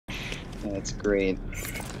That's great.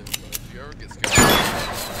 If you ever get scared,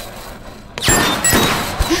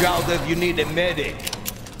 Shout if you need a medic.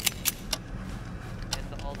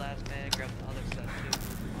 And the old ass man grabbed the other stuff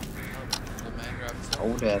too. old man grabbed stuff.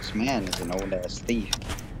 Old ass man is an old ass thief.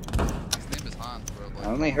 His name is Hans, bro. Like,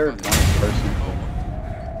 I only heard one person.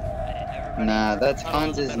 Everybody Nah, that's huddle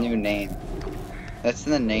in the Hans's middle. new name. That's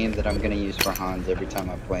the name that I'm gonna use for Hans every time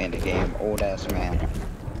I play in a game. Old ass man.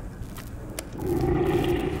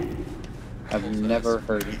 I've never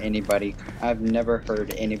heard anybody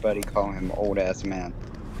call him old ass man.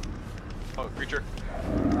 Oh, creature.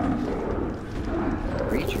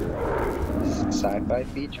 Creature? Sci-fi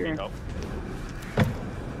feature? Help.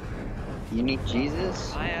 You need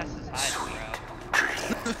Jesus? My ass is hiding, bro.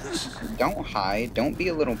 Don't hide. Don't be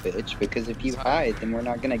a little bitch, because if you hide, then we're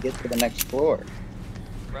not gonna get to the next floor.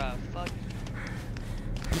 Bro, fuck.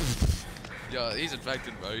 Yeah, he's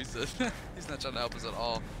infected, bro. He's not trying to help us at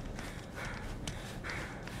all.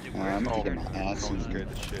 Dude, I'm about to get where's my ass Someone eaten. scared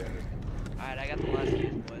the shit. Alright, I got the last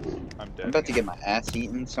piece, boys. I'm dead. I'm about to get my ass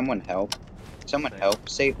eaten. Someone help. Someone help.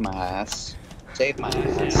 Save my ass. Save my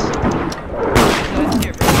ass. It's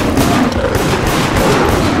here, bro.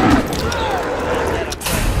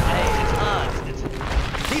 Hey, it's Hans. It's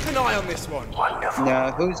Keep an eye on this one.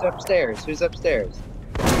 No, who's upstairs? Who's upstairs?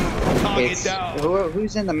 Target It's, down.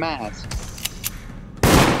 who's in the mask?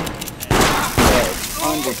 Yeah, it's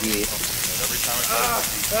under you. Every time I try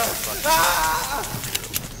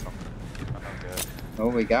to dead. Oh,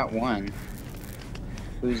 we got one.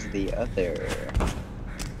 Who's the other?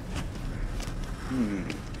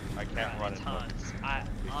 I can't run it's and look. Hans.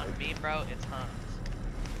 On me, bro, it's Hans.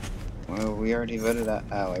 Well, we already voted out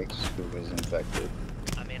Alex, who was infected.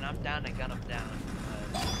 I mean, I'm down to gun him down.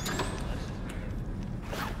 But let's just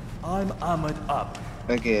I'm armored up.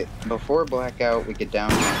 Okay, before blackout, we get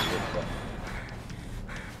down monster.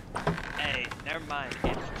 Hey, never mind.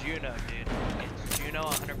 It's Juno, dude. It's Juno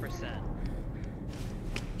 100%.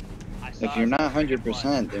 I saw If you're us not at Streak of 100%,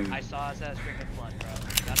 Blood. then I saw us at Streak of Blood, bro.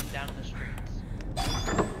 Got him down in the streets.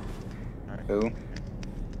 who?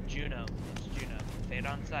 Juno. It's Juno. Fade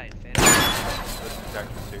on sight. Fade on sight. Let's detect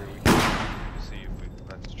this here. We can see if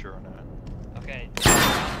that's true or not. Okay.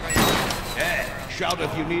 Yeah. Shout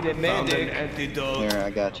if you need a medic. Antidote. Here, I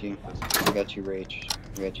got you. I got you, Rach.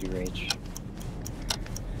 I got you, Rach.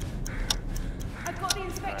 I've got the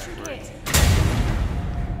inspection kit.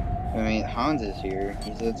 I mean, Hans is here.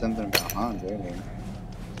 He said something about Hans earlier. Is it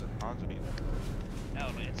Hans or Nina? No,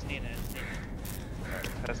 it's Nina. It's Nina. Alright,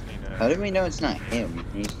 test Nina. How do we know it's not him?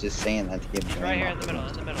 He's just saying that to get It's right here in the middle.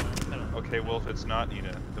 In the middle. In the middle. Okay, well if it's not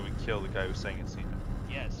Nina, then we kill the guy who's saying it's Nina.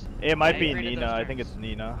 Yes. It might I be agree to Nina. those I think terms. it's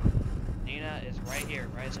Nina. Nina is right here.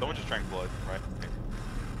 Right. in the Someone just middle. drank blood, right?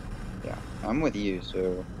 Yeah, I'm with you,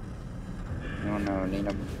 so... I don't know,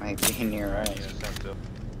 Nina might be near Alright, us. Nina, stand still.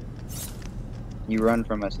 You run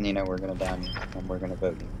from us, Nina, we're gonna down you, and we're gonna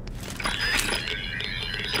vote you.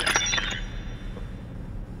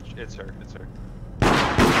 It's her, it's her.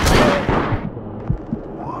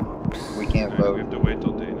 We can't Alright, we have vote. to wait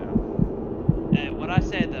till day now. Hey, what I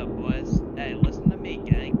say though, boys. Hey, listen to me,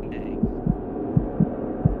 gang. Gang.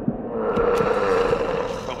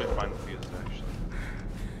 Probably find the fuses actually.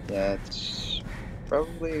 Yeah, it's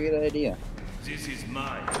probably a good idea. This is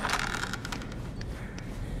mine.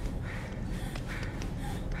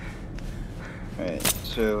 Alright,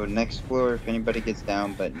 so next floor, if anybody gets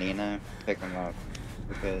down but Nina, pick them up.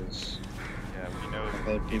 Because, Yeah, we know I've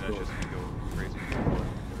had Nina's people- just gonna go crazy.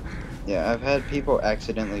 yeah, I've had people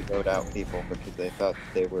accidentally vote out people because they thought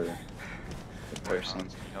they were the person.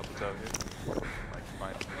 Hans, can you help us out here? Like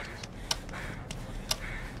find the fuses.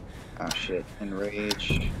 Oh shit,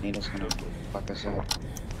 enrage. Nina's gonna fuck us up.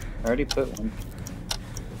 I already put one.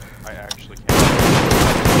 I actually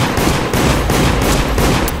can't.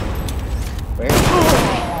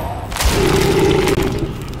 Where?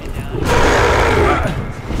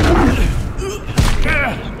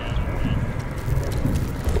 Get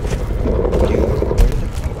Dude, where the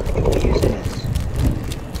fuck are you using this?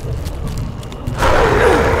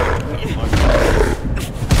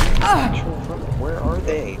 Actual fuck, where are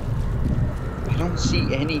they? I don't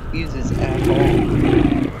see any fuses at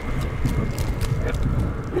all.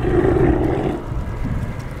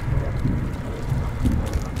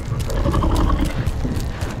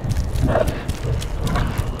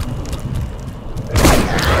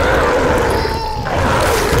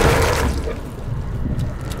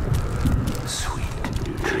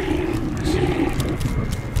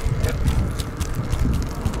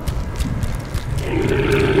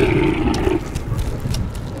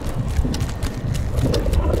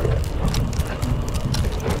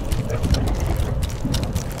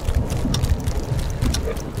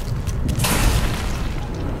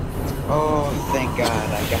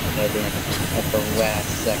 God, I got that in at the last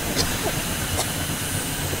second.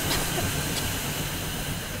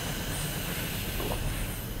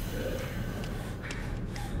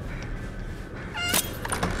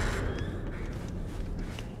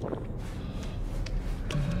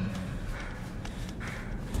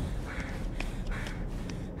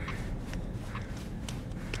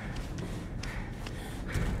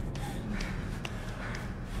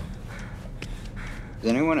 Is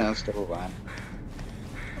anyone else still alive?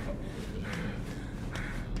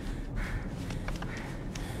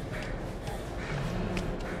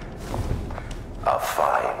 A